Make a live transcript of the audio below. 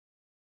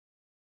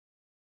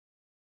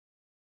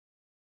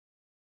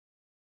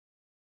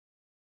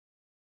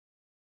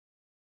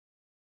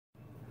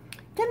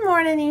Good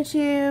morning,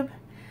 YouTube.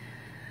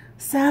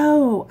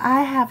 So,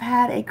 I have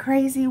had a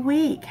crazy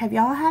week. Have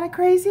y'all had a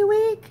crazy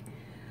week?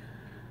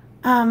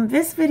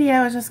 This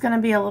video is just going to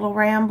be a little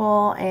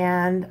ramble,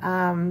 and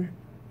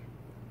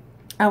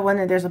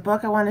there's a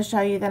book I want to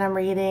show you that I'm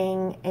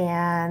reading,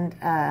 and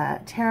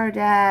a tarot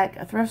deck,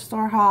 a thrift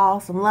store haul,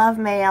 some love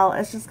mail.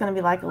 It's just going to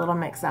be like a little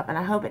mix-up, and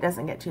I hope it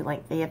doesn't get too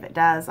lengthy. If it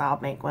does, I'll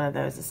make one of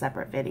those a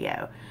separate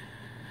video.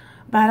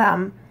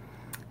 But,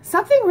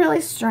 something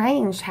really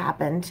strange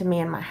happened to me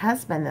and my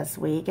husband this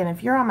week, and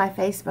if you're on my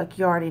Facebook,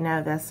 you already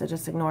know this, so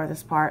just ignore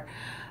this part.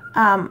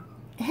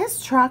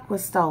 His truck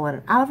was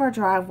stolen out of our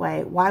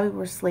driveway while we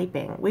were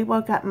sleeping. We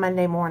woke up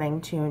Monday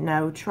morning to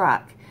no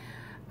truck.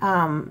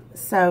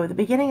 So the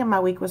beginning of my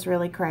week was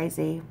really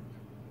crazy.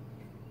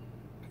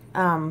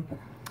 Shout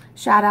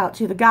out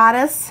to the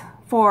goddess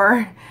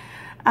for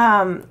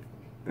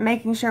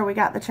making sure we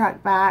got the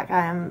truck back.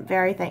 I am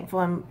very thankful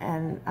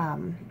and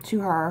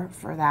to her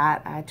for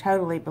that. I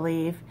totally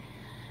believe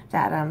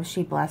that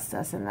she blessed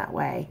us in that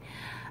way.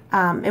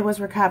 It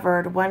was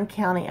recovered one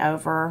county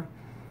over.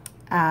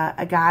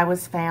 A guy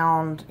was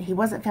found. He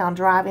wasn't found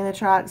driving the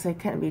truck, so he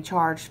couldn't be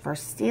charged for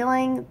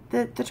stealing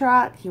the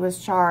truck. He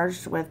was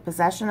charged with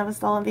possession of a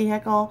stolen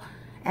vehicle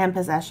and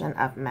possession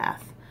of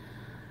meth.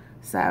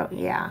 So,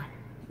 yeah.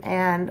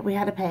 And we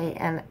had to pay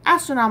an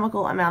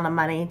astronomical amount of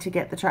money to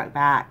get the truck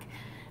back,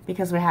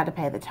 because we had to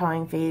pay the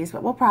towing fees,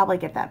 but we'll probably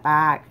get that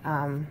back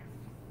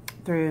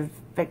through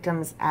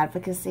victims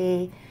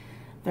advocacy.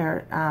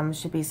 There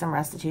should be some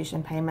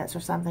restitution payments or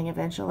something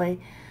eventually.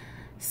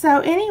 So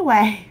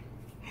anyway,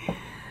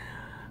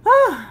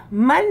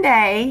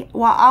 Monday,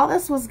 while all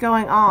this was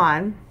going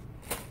on,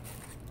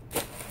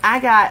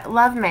 I got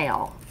love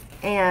mail,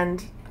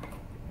 and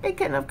it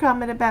couldn't have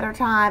come at a better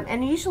time.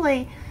 And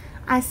usually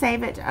I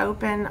save it to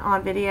open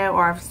on video,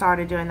 or I've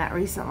started doing that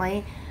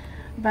recently,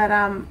 but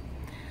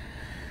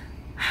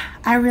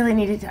I really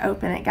needed to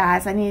open it,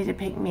 guys. I needed to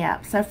pick me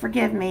up. So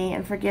forgive me,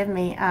 and forgive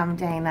me,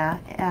 Dana.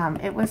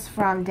 It was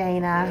from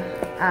Dana,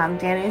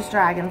 Danu's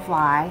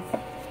Dragonfly.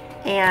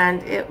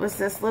 And it was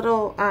this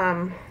little,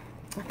 I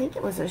think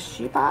it was a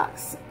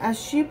shoebox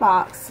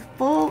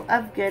full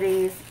of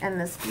goodies,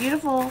 and this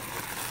beautiful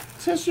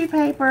tissue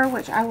paper,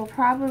 which I will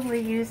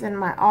probably use in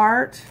my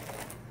art.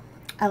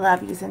 I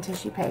love using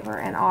tissue paper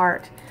in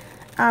art.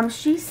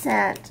 She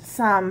sent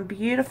some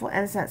beautiful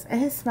incense. It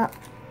has smelled...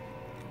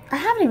 I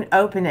haven't even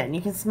opened it, and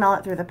you can smell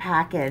it through the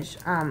package.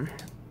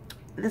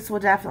 This will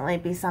definitely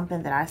be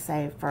something that I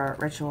save for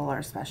ritual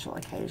or special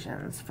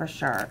occasions, for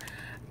sure.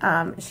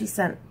 She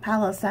sent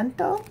Palo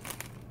Santo,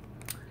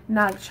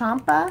 Nag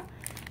Champa,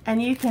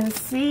 and you can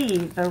see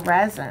the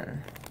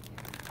resin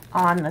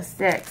on the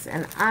sticks,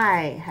 and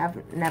I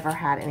have never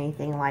had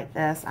anything like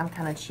this. I'm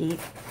kind of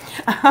cheap.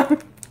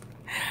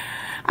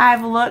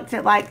 I've looked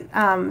at like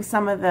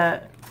some of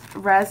the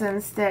resin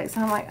sticks,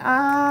 and I'm like,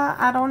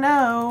 I don't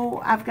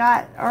know. I've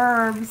got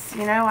herbs,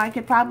 you know, I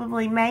could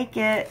probably make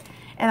it,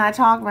 and I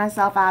talked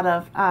myself out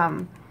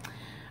of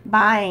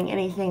buying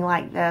anything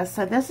like this.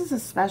 So this is a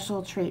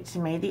special treat to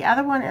me. The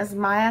other one is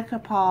Maya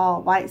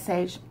Kapal, White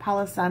Sage,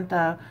 Palo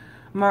Santo,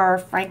 Myrrh,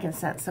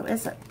 Frankincense. So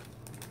it's a,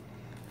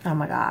 oh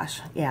my gosh,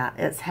 yeah,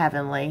 it's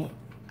heavenly.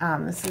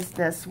 This is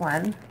this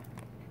one.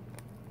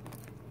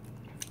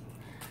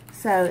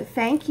 So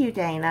thank you,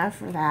 Dana,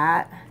 for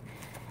that.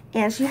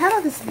 And she had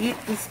all this,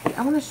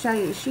 I want to show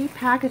you, she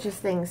packages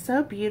things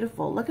so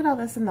beautiful. Look at all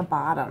this in the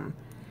bottom.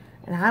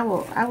 And I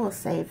will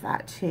save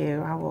that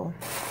too. I will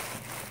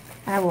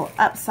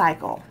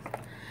upcycle.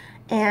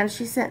 And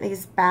she sent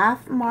these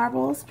bath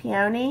marbles,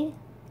 peony.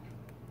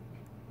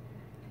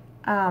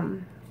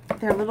 They're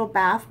little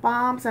bath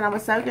bombs, and I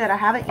was so good. I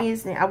haven't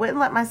used any. I wouldn't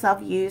let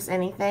myself use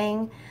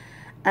anything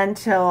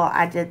until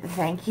I did the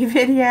thank you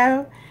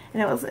video,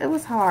 and it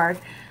was hard.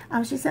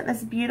 She sent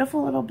this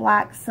beautiful little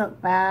black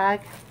silk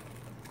bag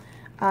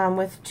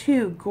with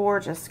two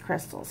gorgeous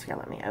crystals. Here,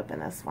 let me open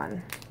this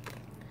one.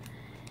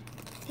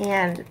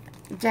 And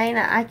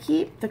Dana, I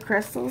keep the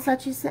crystals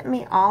that you sent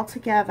me all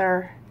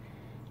together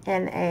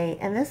in a,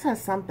 and this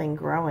has something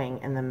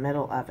growing in the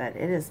middle of it.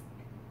 It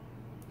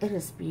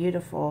is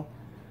beautiful.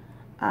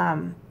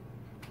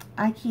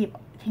 I keep,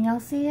 can y'all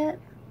see it?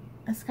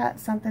 It's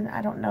got something,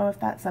 I don't know if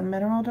that's a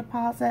mineral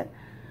deposit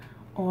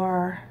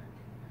or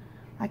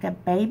like a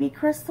baby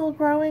crystal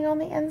growing on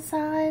the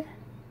inside.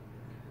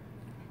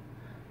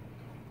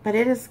 But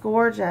it is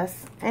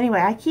gorgeous. Anyway,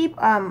 I keep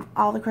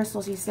all the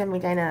crystals you send me,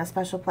 Dana, in a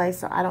special place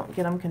so I don't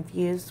get them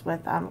confused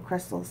with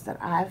crystals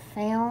that I've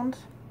found.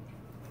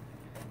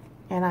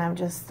 And I'm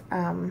just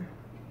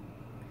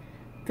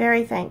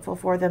very thankful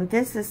for them.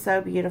 This is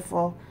so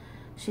beautiful.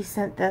 She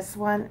sent this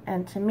one,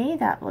 and to me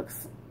that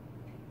looks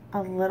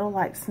a little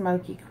like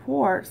smoky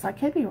quartz. I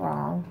could be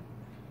wrong.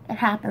 It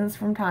happens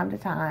from time to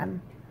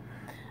time.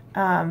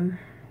 Yeah,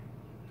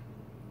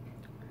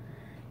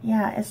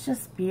 it's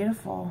just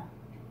beautiful.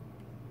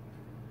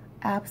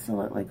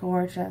 Absolutely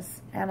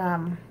gorgeous.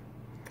 And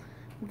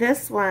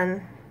this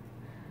one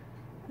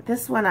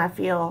I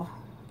feel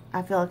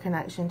a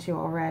connection to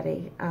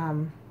already.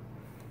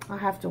 I'll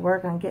have to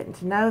work on getting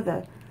to know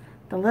the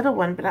little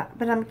one, but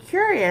I'm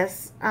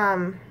curious.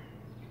 I'm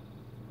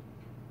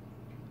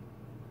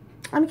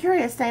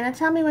curious, Dana.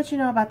 Tell me what you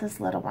know about this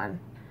little one,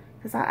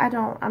 because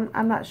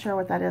I'm not sure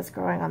what that is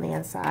growing on the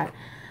inside.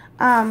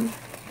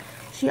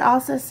 She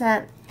also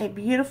sent a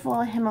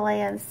beautiful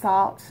Himalayan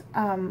salt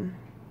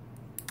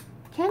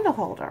candle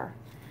holder,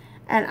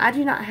 and I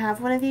do not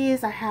have one of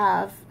these. I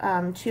have 2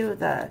 of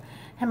the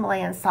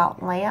Himalayan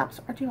salt lamps,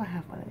 or do I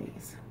have one of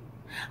these?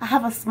 I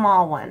have a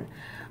small one.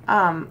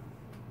 Hold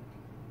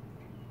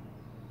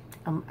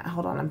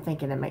on, I'm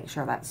thinking to make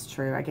sure that's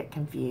true. I get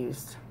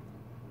confused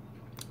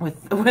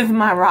with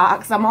my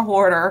rocks. I'm a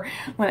hoarder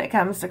when it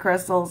comes to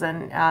crystals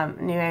and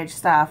New Age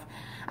stuff.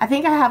 I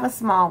think I have a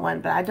small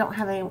one, but I don't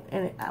have any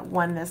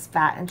one this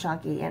fat and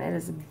chunky, and it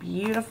is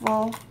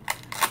beautiful.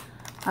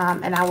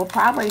 And I will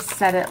probably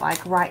set it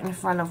like right in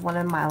front of one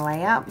of my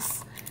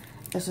lamps.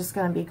 It's just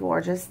going to be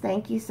gorgeous.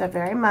 Thank you so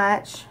very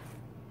much.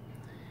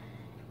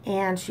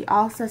 And she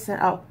also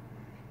sent, oh,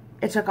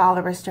 it took all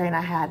the restraint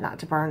I had not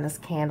to burn this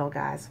candle,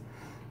 guys.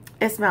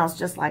 It smells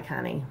just like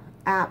honey.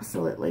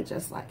 Absolutely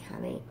just like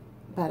honey.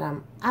 But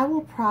I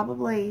will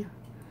probably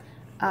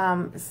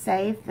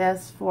save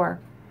this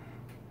for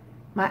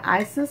my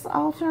Isis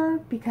altar,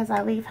 because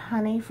I leave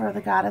honey for the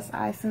goddess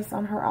Isis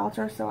on her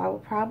altar. So I will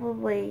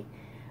probably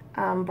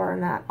burn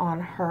that on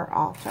her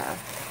altar.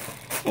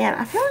 And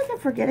I feel like I'm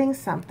forgetting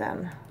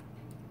something.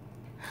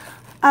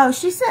 Oh,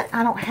 she sent,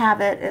 I don't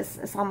have it.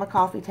 It's on the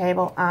coffee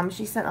table.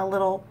 She sent a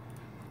little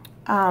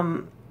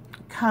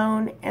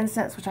cone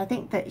incense, which I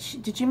think that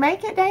did you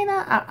make it,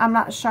 Dana? I'm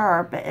not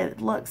sure, but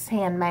it looks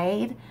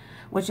handmade,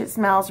 which it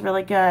smells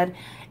really good.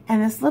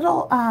 And this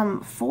little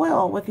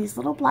foil with these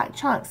little black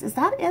chunks, is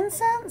that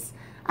incense?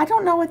 I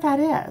don't know what that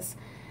is.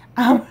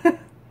 I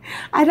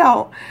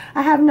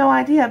have no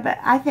idea, but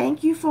I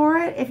thank you for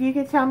it. If you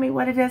could tell me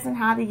what it is and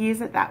how to use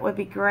it, that would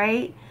be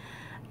great.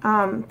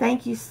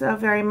 Thank you so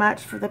very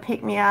much for the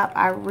pick-me-up.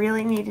 I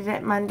really needed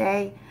it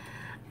Monday.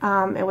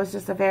 It was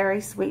just a very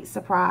sweet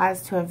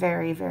surprise to a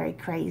very, very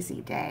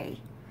crazy day.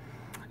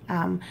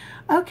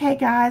 Okay,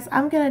 guys,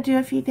 I'm going to do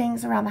a few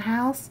things around the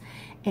house,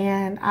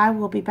 and I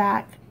will be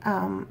back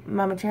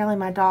momentarily.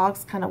 My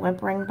dog's kind of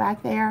whimpering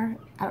back there.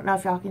 I don't know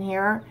if y'all can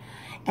hear her.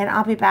 And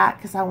I'll be back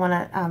because I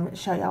want to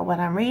show y'all what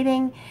I'm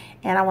reading,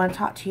 and I want to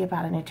talk to you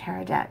about a new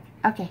tarot deck.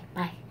 Okay,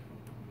 bye.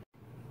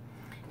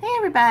 Hey,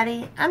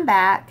 everybody. I'm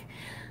back.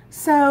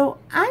 So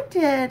I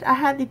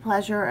had the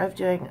pleasure of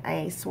doing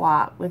a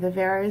swap with a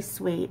very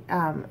sweet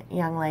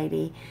young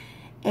lady,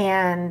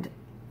 and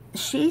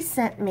she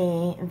sent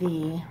me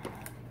the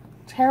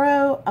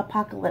Tarot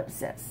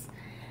Apocalypsis.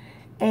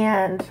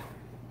 And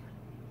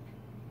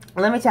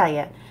let me tell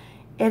you,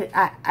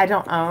 I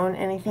don't own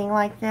anything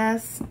like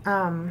this.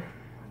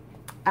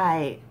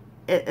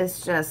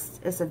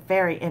 It's a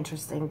very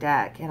interesting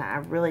deck, and I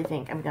really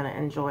think I'm going to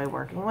enjoy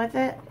working with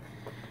it.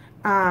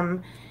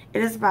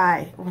 It is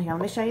by, well,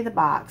 let me show you the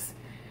box.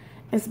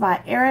 It's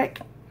by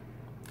Eric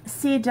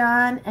C.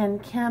 Dunn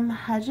and Kim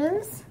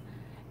Hudgens,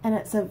 and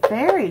it's a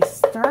very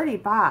sturdy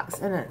box,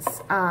 and it's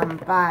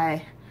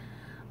by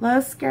Lo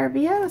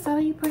Scarabeo. Is that how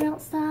you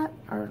pronounce that?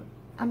 Or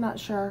I'm not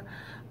sure.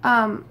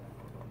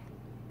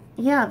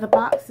 Yeah, the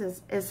box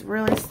is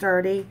really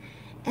sturdy,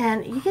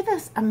 and you get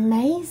this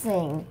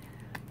amazing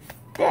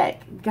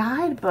thick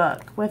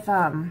guidebook with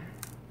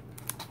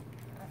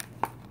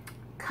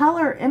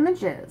color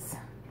images.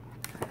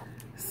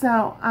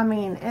 So, I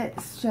mean,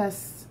 it's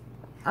just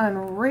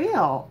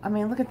unreal. I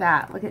mean, look at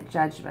that. Look at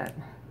Judgment.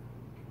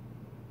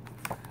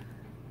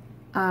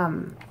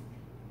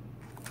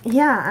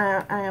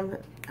 Yeah,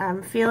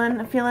 I'm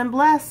feeling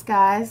blessed,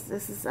 guys.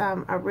 This is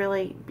a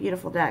really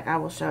beautiful deck. I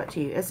will show it to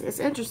you. It's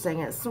interesting.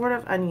 It's sort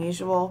of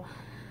unusual.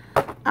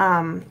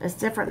 It's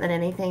different than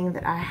anything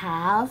that I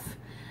have.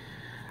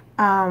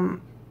 I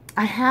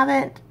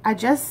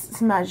just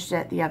smudged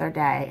it the other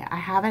day. I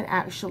haven't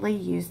actually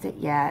used it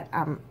yet.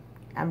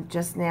 I'm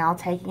just now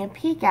taking a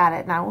peek at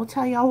it, and I will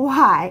tell y'all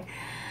why.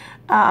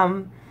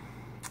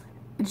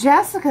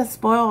 Jessica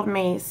spoiled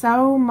me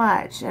so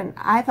much, and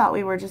I thought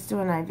we were just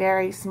doing a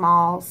very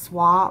small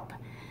swap,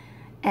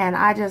 and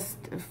I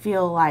just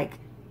feel like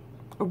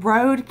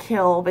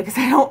roadkill because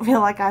I don't feel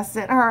like I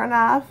sent her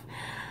enough.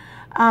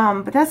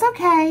 But that's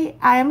okay.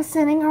 I am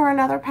sending her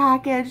another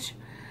package.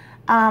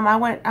 I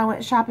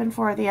went shopping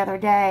for her the other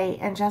day,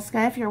 and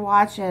Jessica, if you're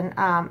watching,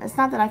 it's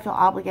not that I feel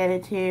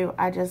obligated to.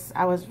 I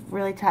was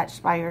really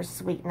touched by your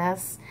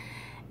sweetness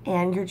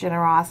and your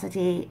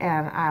generosity,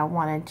 and I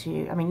wanted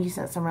to, I mean, you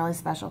sent some really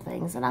special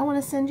things, and I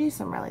want to send you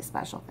some really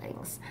special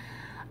things.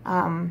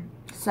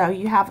 So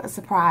you have a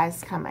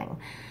surprise coming.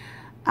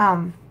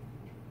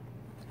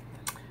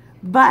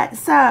 But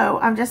so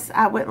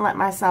I wouldn't let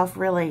myself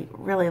really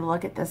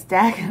look at this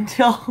deck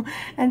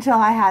until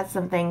I had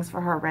some things for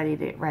her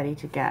ready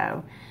to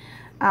go.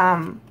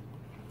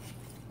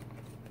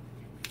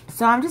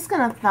 So I'm just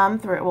gonna thumb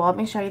through it. Well, let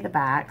me show you the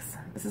backs.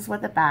 This is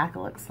what the back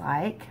looks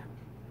like.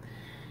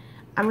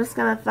 I'm just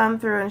gonna thumb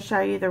through and show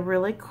you the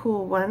really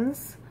cool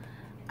ones.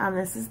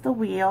 This is the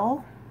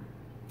wheel.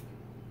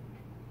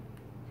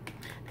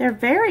 They're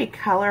very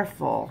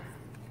colorful.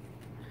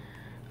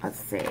 let's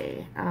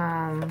see.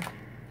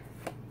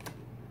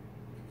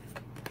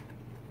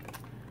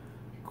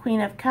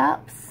 Queen of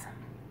Cups.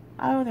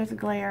 Oh, there's a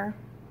glare.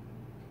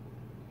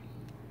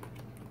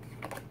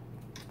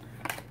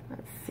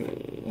 Let's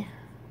see.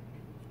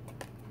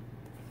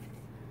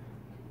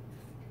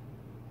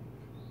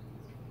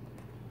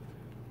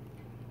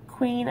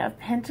 Queen of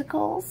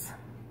Pentacles.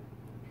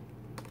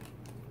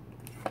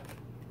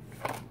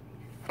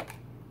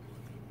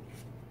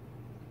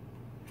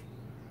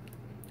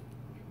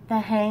 The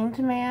Hanged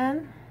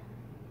Man.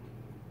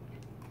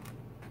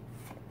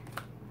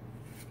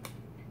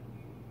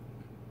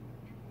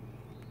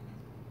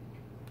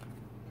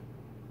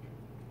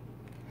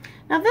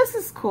 Now this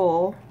is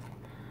cool.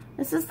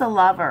 This is the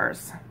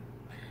Lovers.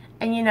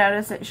 And you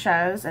notice it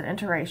shows an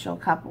interracial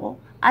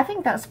couple. I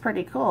think that's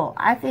pretty cool.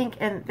 I think,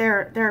 and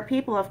there are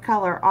people of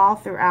color all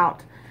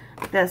throughout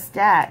this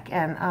deck,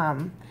 and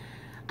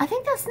I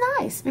think that's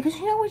nice because,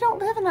 you know, we don't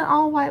live in an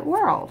all-white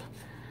world.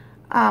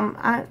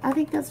 I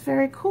think that's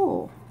very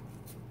cool.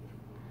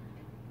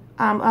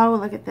 Oh,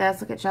 look at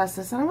this. Look at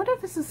Justice. And I wonder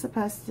if this is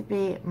supposed to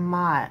be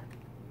Mott.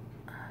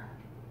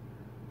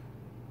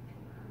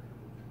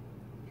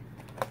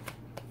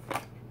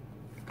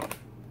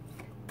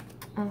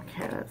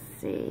 Okay, let's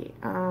see.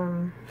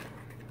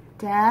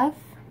 Death.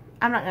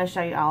 I'm not going to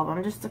show you all of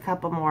them. Just a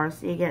couple more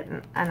so you get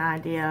an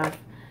idea of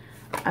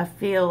a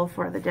feel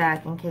for the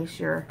deck in case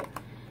you're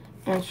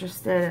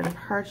interested in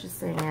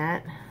purchasing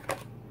it.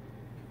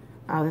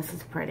 Oh, this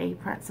is pretty.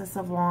 Princess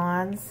of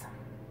Wands.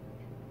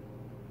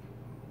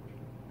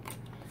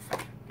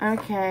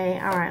 Okay,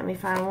 all right. Let me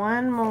find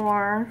one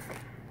more.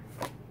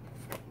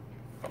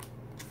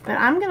 But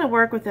I'm going to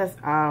work with this.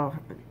 Oh,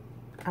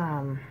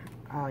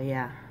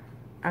 yeah.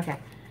 Okay.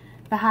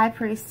 The High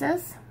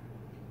Priestess.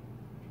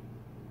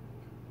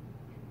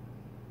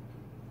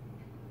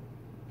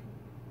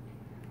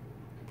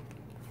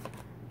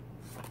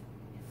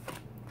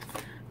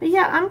 But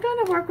yeah, I'm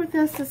going to work with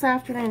this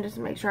afternoon just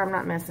to make sure I'm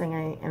not missing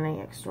any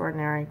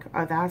extraordinary.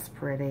 Oh, that's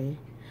pretty.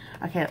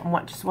 Okay, I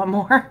want just one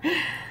more.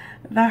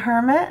 The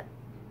Hermit.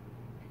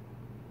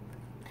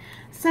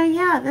 So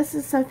yeah,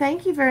 so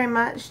thank you very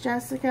much,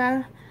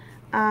 Jessica.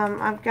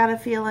 I've got a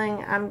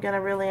feeling I'm going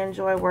to really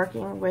enjoy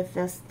working with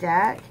this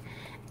deck.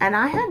 And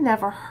I had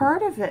never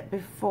heard of it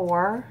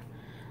before.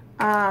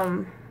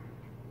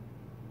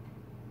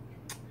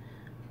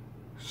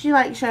 She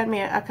showed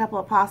me a couple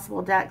of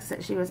possible decks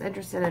that she was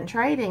interested in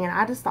trading, and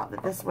I just thought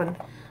that this one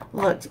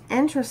looked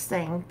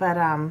interesting, but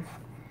I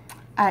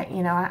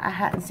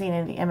hadn't seen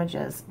any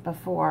images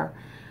before.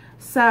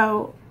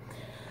 So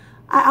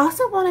I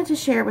also wanted to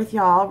share with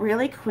y'all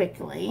really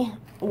quickly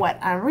what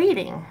I'm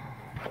reading.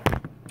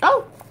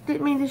 Oh,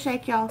 didn't mean to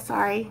shake y'all,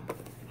 sorry.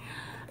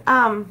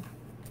 I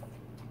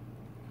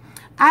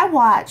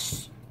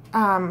watched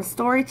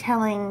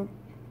Storytelling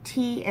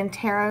Tea and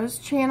Tarot's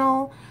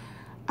channel.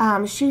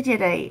 She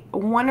did a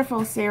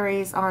wonderful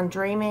series on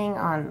dreaming,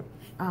 on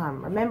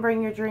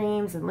remembering your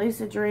dreams and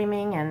lucid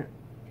dreaming and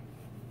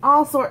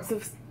all sorts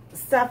of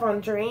stuff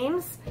on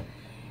dreams.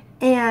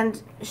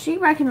 And she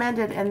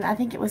recommended, and I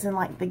think it was in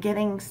the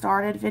getting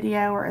started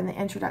video or in the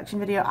introduction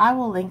video. I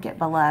will link it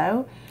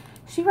below.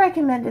 She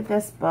recommended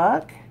this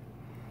book.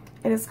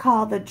 It is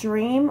called The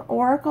Dream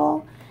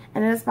Oracle,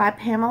 and it is by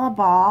Pamela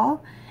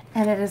Ball,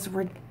 and it is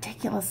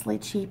ridiculously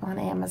cheap on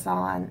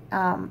Amazon.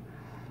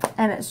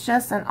 And it's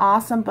just an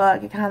awesome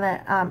book. It kind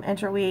of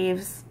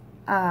interweaves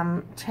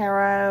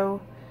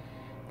tarot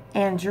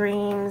and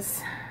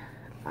dreams.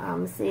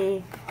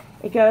 See,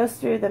 it goes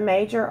through the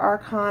major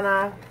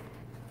arcana.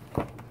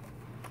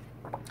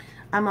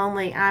 I'm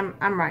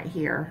right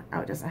here. Oh,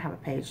 it doesn't have a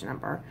page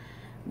number,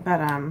 but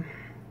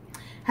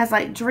has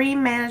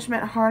dream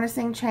management,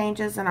 harnessing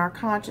changes in our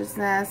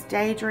consciousness,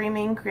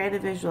 daydreaming,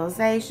 creative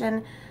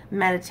visualization,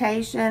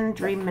 meditation,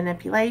 dream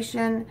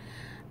manipulation,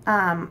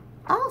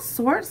 all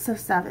sorts of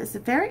stuff. It's a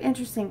very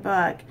interesting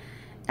book,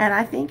 and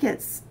I think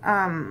it's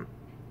an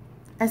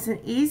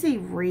easy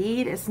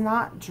read. It's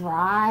not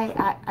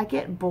dry. I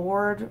get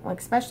bored,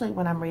 especially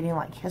when I'm reading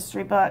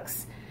history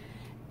books,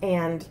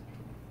 and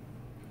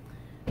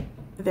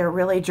they're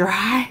really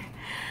dry.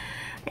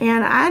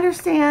 And I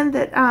understand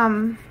that,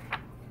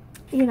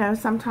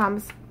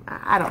 sometimes,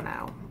 I don't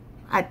know.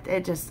 I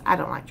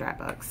don't like dry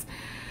books.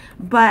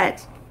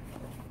 But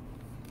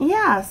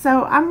yeah,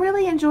 so I'm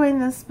really enjoying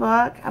this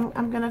book.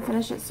 I'm going to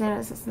finish it soon.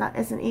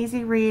 It's an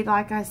easy read,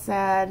 like I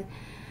said.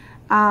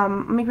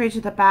 Let me read you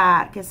the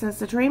back. It says,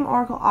 the Dream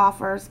Oracle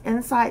offers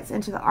insights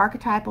into the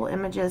archetypal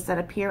images that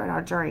appear in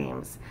our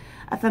dreams.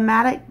 A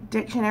thematic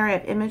dictionary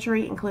of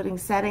imagery, including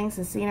settings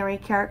and scenery,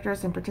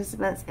 characters and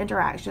participants,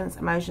 interactions,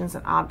 emotions,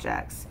 and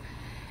objects.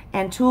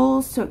 And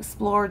tools to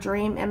explore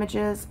dream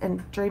images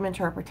and dream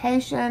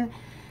interpretation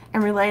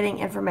and relating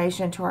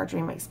information to our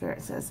dream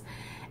experiences.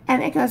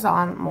 And it goes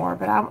on more,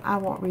 but I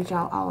won't read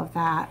y'all all of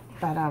that.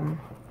 But,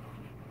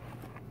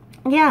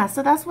 yeah,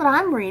 so that's what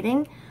I'm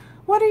reading.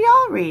 What are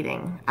y'all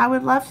reading? I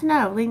would love to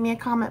know. Leave me a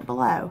comment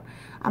below.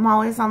 I'm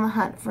always on the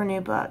hunt for new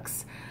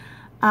books.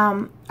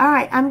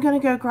 Alright, I'm going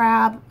to go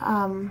grab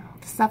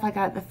the stuff I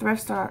got at the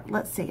thrift store.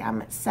 Let's see,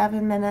 I'm at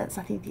 7 minutes.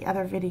 I think the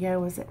other video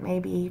was at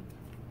maybe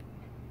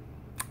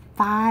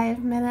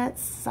 5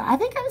 minutes. So I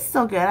think I'm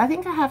still good. I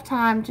think I have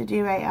time to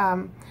do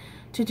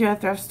a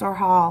thrift store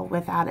haul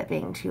without it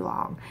being too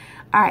long.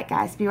 Alright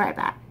guys, be right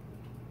back.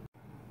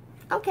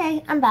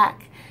 Okay, I'm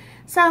back.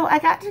 So I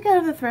got to go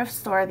to the thrift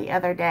store the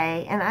other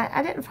day, and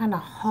I didn't find a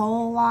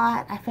whole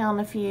lot. I found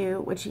a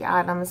few witchy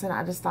items, and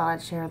I just thought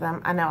I'd share them.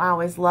 I know I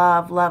always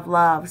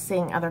love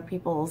seeing other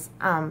people's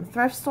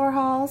thrift store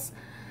hauls.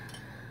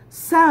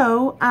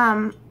 So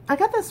I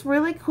got this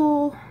really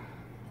cool,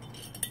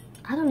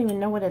 I don't even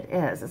know what it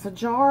is. It's a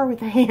jar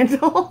with a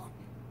handle.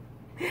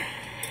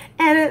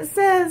 And it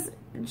says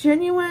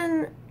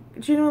genuinely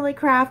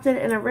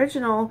crafted and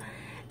original.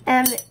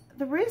 And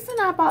the reason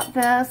I bought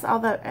this,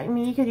 although, I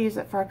mean, you could use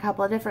it for a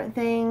couple of different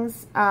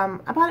things. I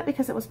bought it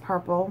because it was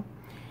purple.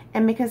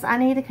 And because I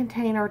need a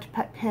container to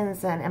put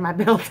pins in my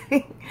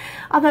building.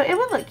 Although it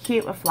would look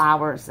cute with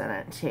flowers in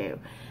it too.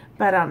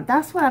 But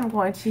that's what I'm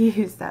going to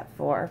use that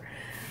for.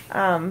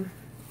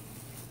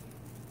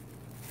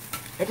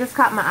 It just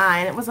caught my eye,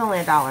 and it was only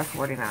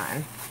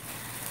 $1.49.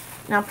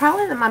 Now,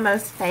 probably my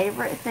most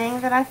favorite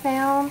thing that I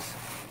found,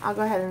 I'll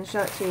go ahead and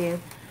show it to you,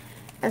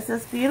 is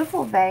this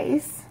beautiful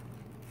vase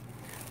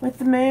with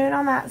the moon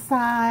on that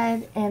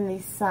side and the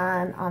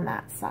sun on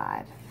that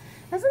side.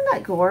 Isn't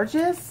that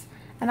gorgeous?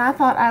 And I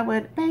thought I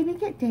would, baby,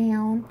 get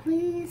down,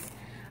 please.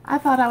 I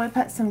thought I would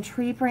put some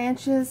tree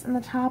branches in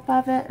the top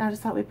of it, and I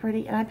just thought it would be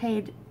pretty, and I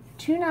paid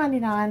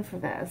 $2.99 for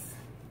this.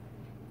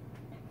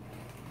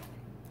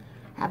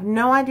 I have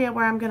no idea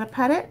where I'm going to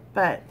put it,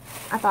 but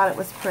I thought it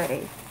was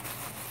pretty.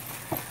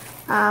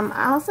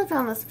 I also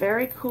found this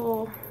very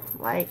cool,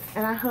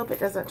 and I hope it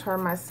doesn't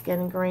turn my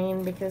skin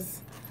green,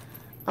 because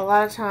a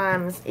lot of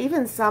times,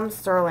 even some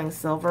sterling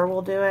silver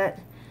will do it.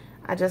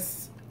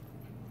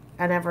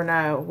 I never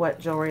know what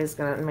jewelry is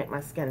going to make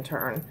my skin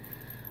turn.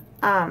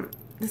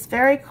 This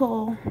very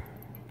cool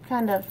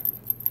kind of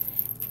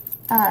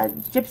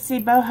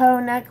gypsy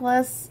boho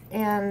necklace,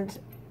 and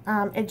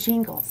it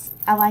jingles.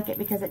 I like it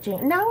because it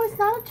jingles. No, it's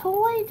not a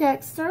toy,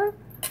 Dexter.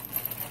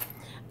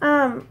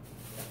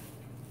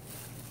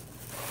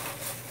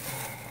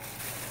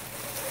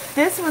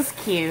 This was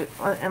cute,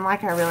 and I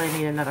really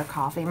need another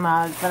coffee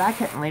mug, but I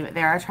couldn't leave it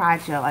there. I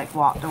tried to,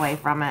 walked away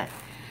from it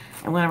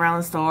and went around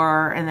the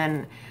store, and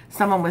then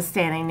someone was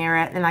standing near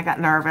it, and I got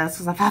nervous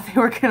because I thought they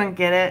were going to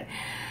get it.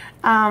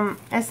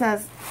 It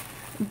says,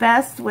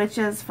 Best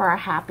Witches for a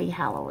Happy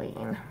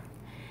Halloween.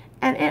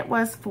 And it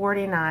was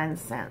 49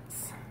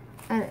 cents.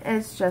 And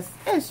it's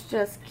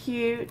just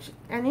cute.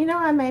 And you know,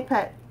 I may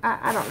put,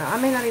 I don't know, I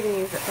may not even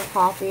use it for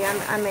coffee.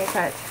 I may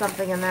put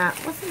something in that.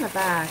 What's in the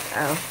bag?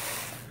 Oh,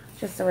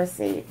 just a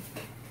receipt.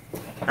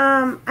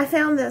 I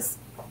found this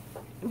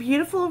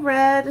beautiful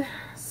red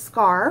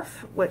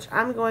scarf, which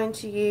I'm going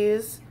to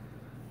use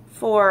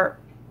for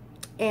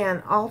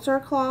an altar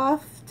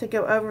cloth to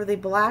go over the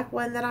black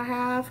one that I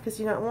have, because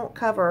you know it won't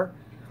cover.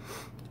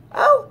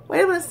 Oh,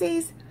 wait a minute,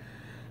 sneeze.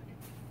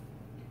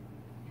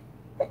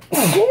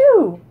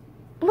 Ew,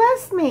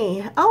 bless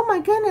me. Oh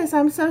my goodness,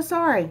 I'm so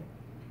sorry.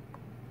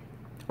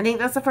 I think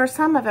that's the first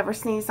time I've ever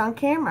sneezed on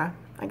camera.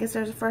 I guess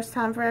there's a first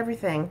time for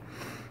everything.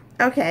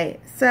 Okay,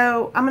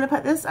 so I'm going to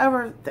put this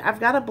over. I've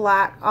got a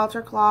black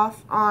altar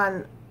cloth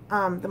on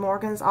the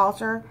Morgan's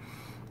altar,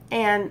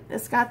 and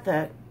it's got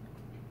the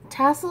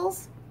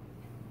tassels,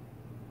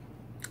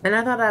 and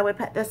I thought I would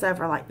put this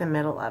over the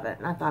middle of it,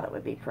 and I thought it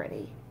would be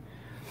pretty,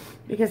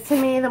 because to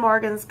me the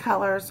Morgan's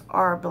colors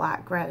are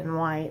black, red, and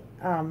white.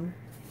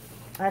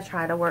 I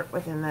try to work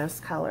within those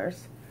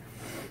colors.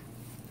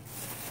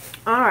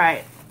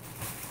 Alright,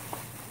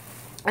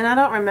 and I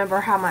don't remember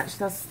how much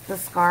the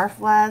scarf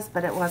was,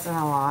 but it wasn't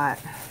a lot.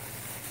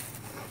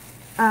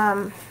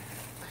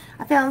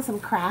 I found some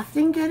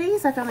crafting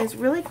goodies. I found these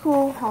really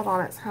cool, hold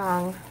on, it's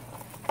hung.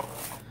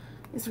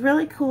 It's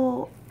really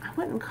cool, I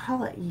wouldn't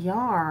call it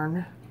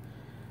yarn,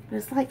 but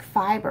it's like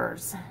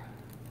fibers.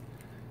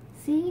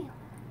 See?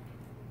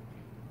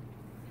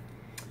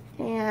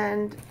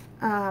 And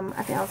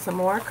I found some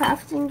more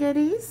crafting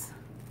goodies.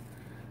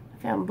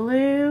 I found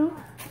blue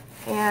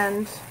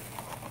and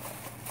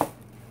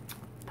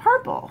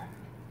purple.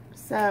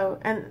 So,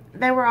 and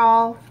they were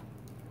all,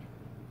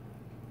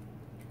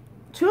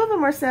 two of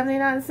them were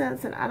 79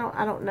 cents, and I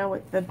don't know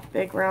what the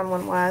big round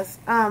one was.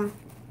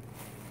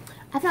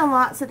 I found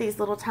lots of these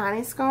little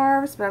tiny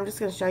scarves, but I'm just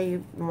going to show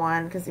you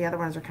one because the other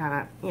ones are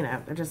kind of, you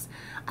know, they're just,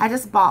 I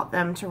just bought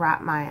them to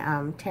wrap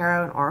my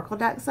tarot and oracle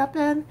decks up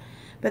in.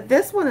 But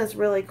this one is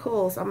really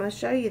cool, so I'm going to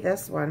show you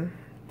this one.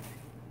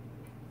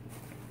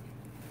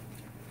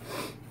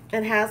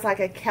 It has like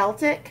a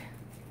Celtic,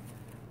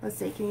 let's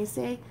see, can you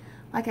see?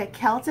 Like a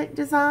Celtic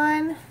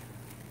design.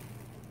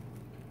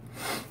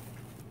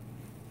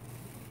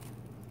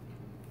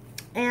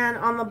 And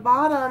on the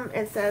bottom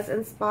it says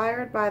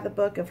inspired by the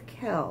Book of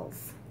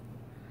Kells,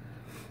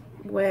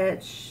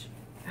 which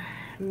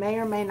may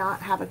or may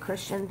not have a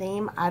Christian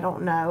theme. I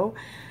don't know.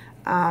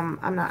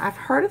 I've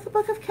heard of the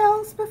Book of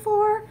Kells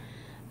before,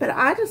 But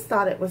I just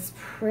thought it was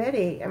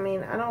pretty. I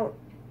mean,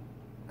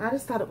 I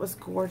just thought it was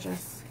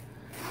gorgeous.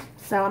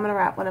 So I'm going to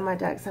wrap one of my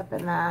decks up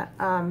in that.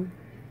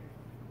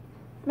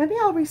 Maybe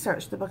I'll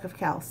research the Book of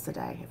Kells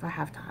today if I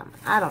have time.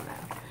 I don't know.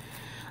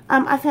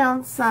 I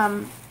found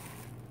some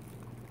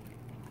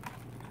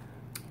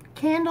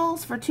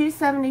candles for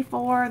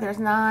 $2.74. There's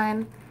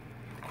 9.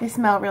 They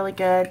smell really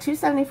good.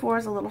 $2.74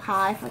 is a little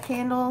high for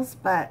candles,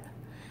 but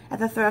at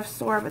the thrift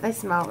store, but they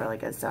smell really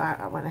good, so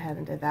I went ahead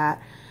and did that.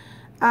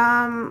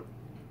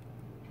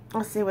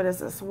 Let's see, what is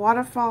this?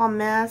 Waterfall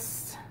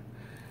Mist.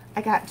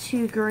 I got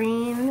 2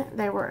 green.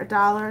 They were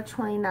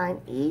 $1.29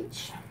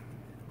 each.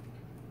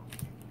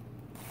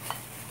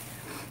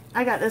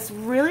 I got this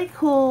really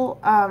cool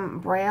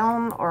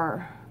brown,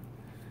 or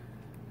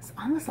it's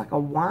almost like a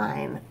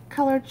wine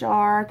colored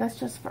jar. That's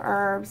just for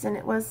herbs, and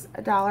it was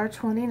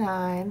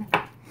 $1.29.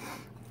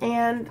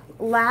 And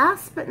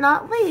last but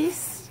not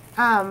least,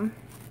 I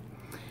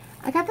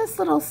got this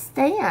little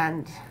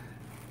stand.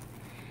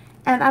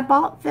 And I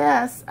bought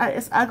this.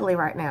 It's ugly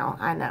right now.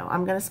 I know.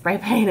 I'm going to spray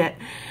paint it.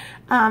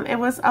 It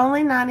was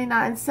only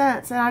 99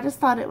 cents. And I just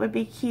thought it would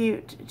be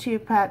cute to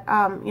put,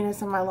 you know,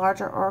 some of my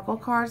larger Oracle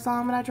cards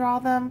on when I draw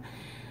them.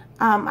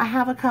 I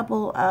have a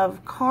couple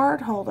of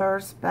card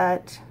holders,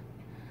 but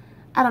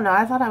I don't know.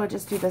 I thought I would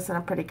just do this in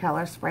a pretty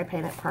color. Spray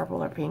paint it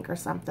purple or pink or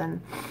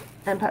something.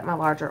 And put my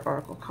larger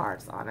Oracle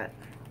cards on it.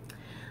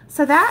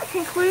 So that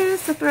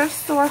concludes the thrift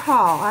store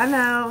haul. I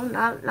know,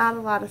 not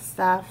a lot of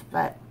stuff,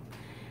 but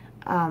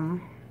I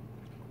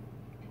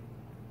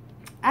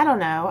don't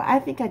know. I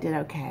think I did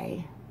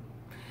okay.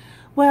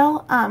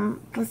 Well,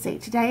 let's see.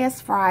 Today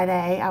is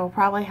Friday. I will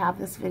probably have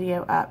this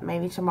video up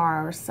maybe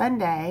tomorrow or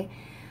Sunday.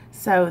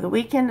 So the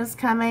weekend is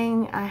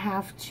coming. I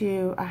have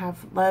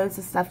loads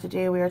of stuff to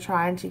do. We are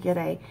trying to get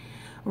a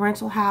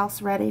rental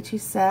house ready to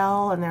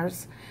sell, and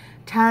there's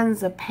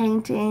tons of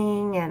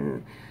painting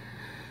and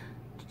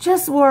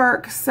just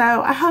work.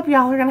 So I hope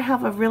y'all are going to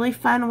have a really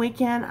fun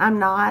weekend. I'm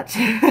not.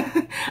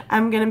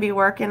 I'm going to be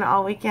working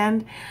all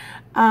weekend.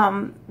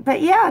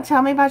 But yeah,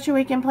 tell me about your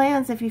weekend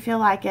plans if you feel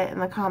like it in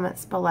the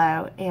comments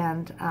below.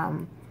 And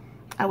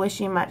I wish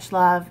you much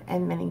love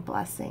and many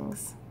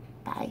blessings.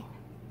 Bye.